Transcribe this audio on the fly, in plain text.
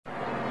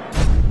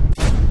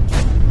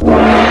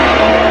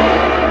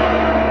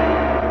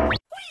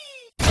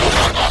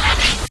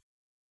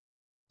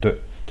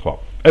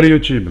Hello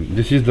YouTube,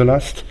 this is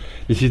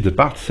the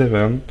part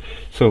 7.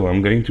 So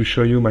I'm going to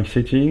show you my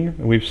setting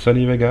with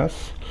Sony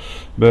Vegas.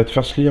 But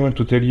firstly I want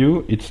to tell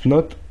you it's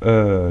not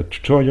a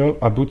tutorial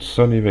about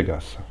Sony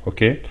Vegas,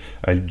 okay?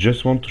 I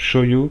just want to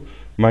show you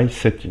my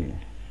setting.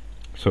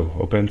 So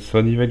open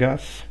Sony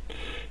Vegas.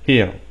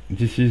 Here,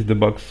 this is the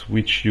box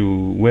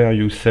where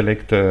you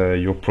select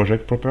your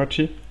project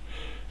property.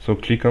 So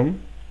click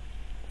on.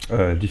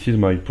 This is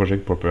my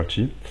project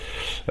property.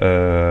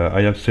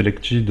 I have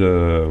selected,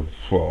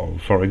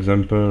 for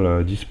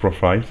example, this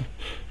profile,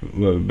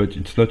 but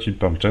it's not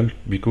important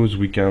because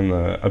we can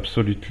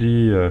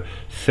absolutely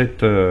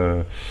set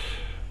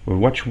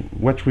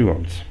what we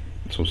want.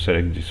 So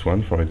select this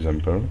one, for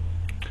example.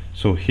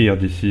 So here,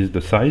 this is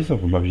the size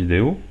of my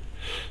video.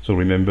 So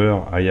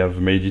remember, I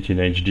have made it in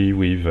HD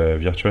with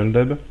virtual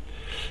dub.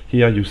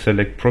 Here you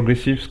select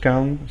progressive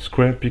scan,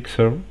 square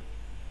pixel.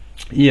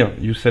 Here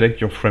you select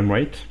your frame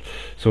rate.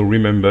 So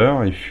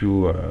remember, if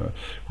you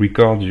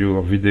record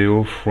your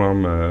video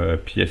from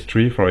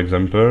PS3, for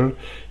example,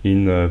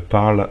 in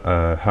PAL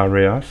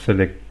area,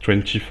 select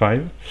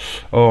 25.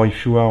 Or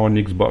if you are on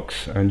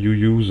Xbox and you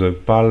use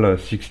PAL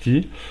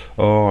 60,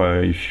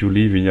 or if you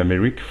live in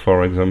America,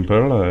 for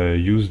example,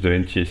 use the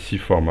NTSC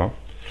format,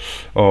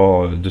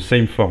 or the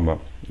same format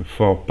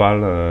for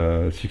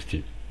PAL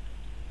 60.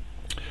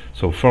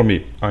 So for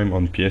me, I'm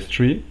on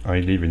PS3, I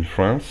live in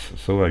France,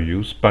 so I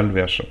use PAL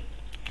version.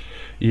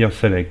 Here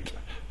select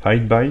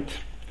height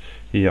byte,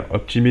 here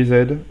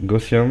optimized,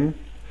 Gaussian,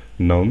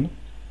 none,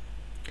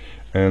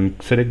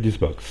 and select this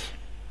box.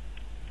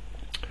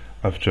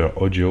 After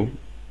audio,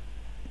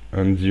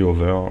 and the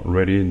other,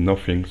 really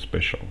nothing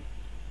special.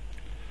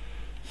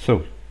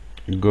 So,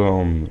 go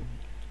on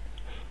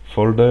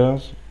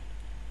folders,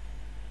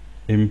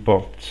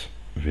 import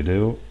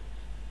video.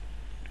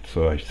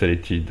 So I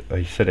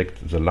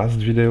select the last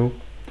video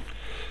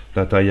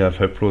that I have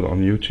uploaded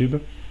on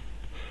YouTube.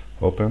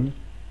 Open.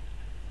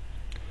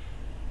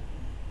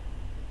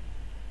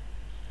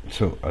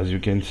 So as you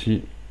can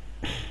see,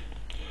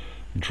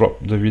 drop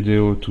the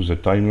video to the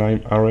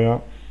timeline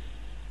area.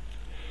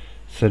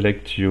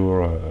 Select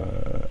your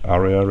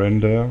area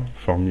render.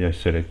 For me, I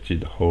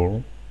selected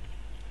whole.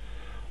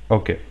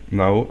 Okay,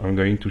 now I'm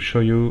going to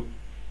show you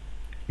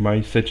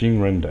my setting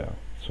render.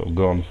 So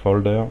go on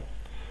folder,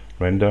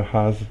 render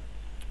as,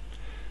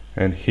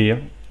 and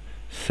here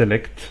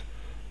select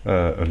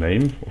a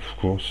name, of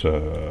course,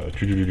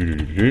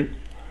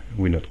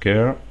 we not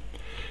care.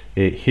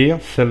 And here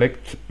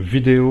select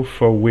video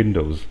for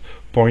Windows,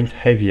 point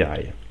heavy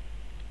eye.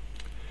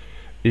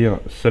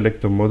 Here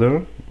select a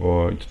model,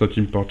 or it's not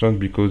important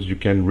because you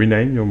can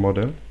rename your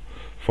model.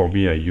 For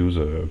me, I use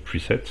a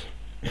preset.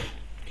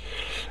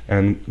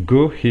 And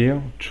go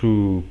here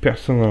to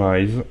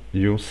personalize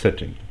your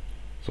setting.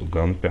 So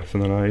go on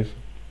personalize.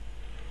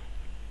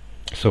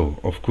 So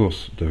of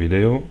course the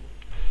video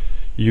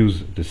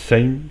use the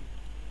same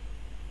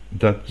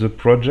that the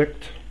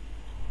project.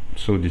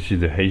 So this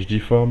is the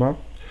HD format.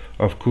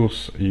 Of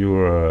course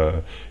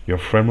your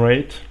frame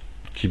rate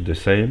keep the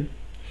same.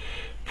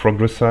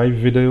 Progressive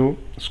video,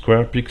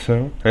 square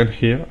pixel, and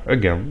here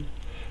again,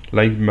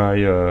 like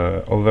my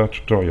other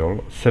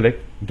tutorial, select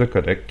the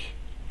codec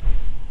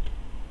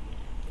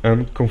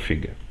and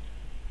configure.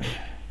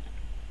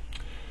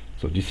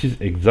 So this is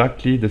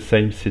exactly the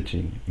same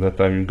setting that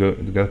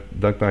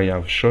I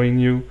have showing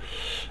you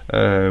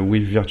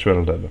with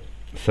virtual dub.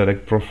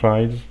 Select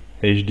profiles,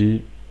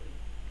 HD,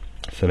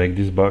 select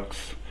this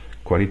box,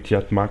 quality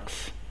at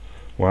max,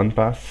 one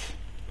pass,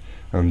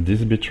 and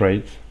this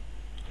bitrate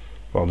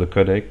for the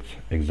codec,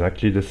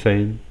 exactly the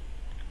same.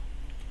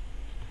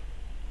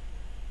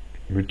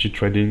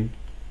 Multi-threading,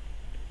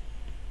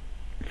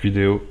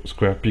 video,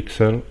 square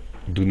pixel,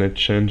 do not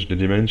change the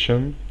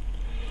dimension.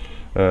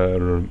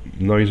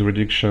 Noise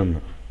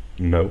reduction,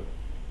 no.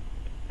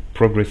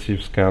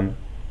 Progressive scan,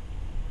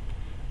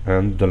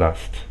 and the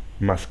last,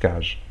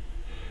 masquage,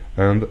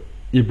 and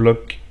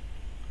e-block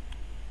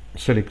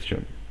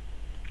selection.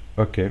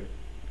 Okay.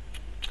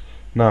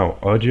 Now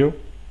audio,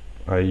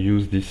 I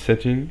use this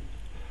setting,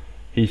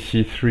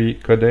 EC3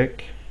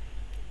 codec,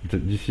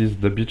 this is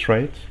the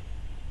bitrate,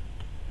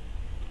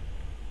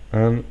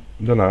 and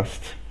the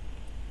last,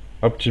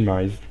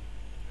 optimized,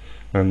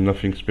 and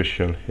nothing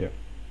special here.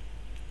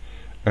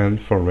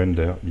 And for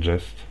render,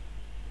 just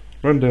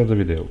render the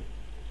video.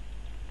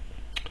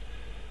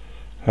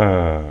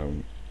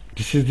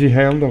 This is the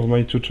end of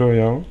my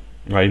tutorial.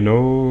 I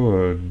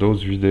know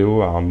those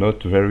videos are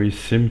not very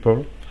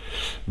simple,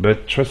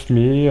 but trust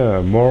me,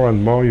 more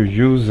and more you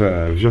use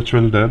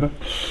virtual dub,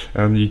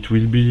 and it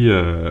will be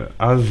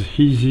as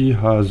easy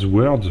as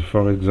Word,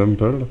 for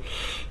example.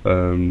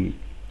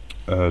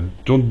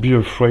 Don't be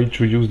afraid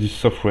to use this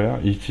software.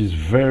 It is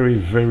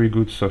very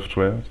good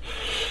software,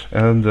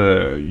 and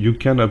you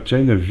can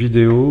obtain a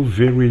video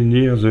very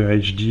near the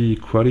HD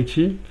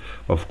quality.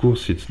 Of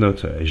course, it's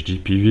not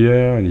HD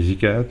PVR and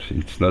ezcap,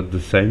 it's not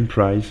the same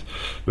price,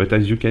 but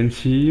as you can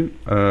see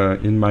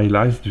in my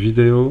last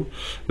video,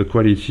 the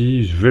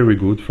quality is very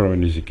good for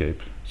an ezcap.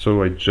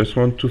 So I just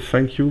want to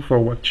thank you for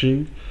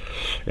watching,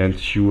 and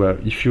if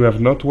you have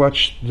not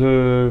watched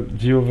the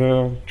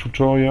other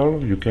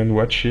tutorial, you can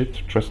watch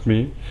it, trust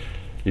me,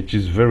 it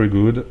is very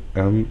good,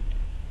 and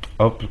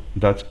hope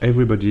that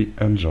everybody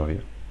enjoy.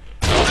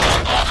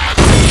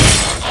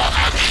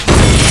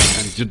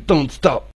 And you don't stop.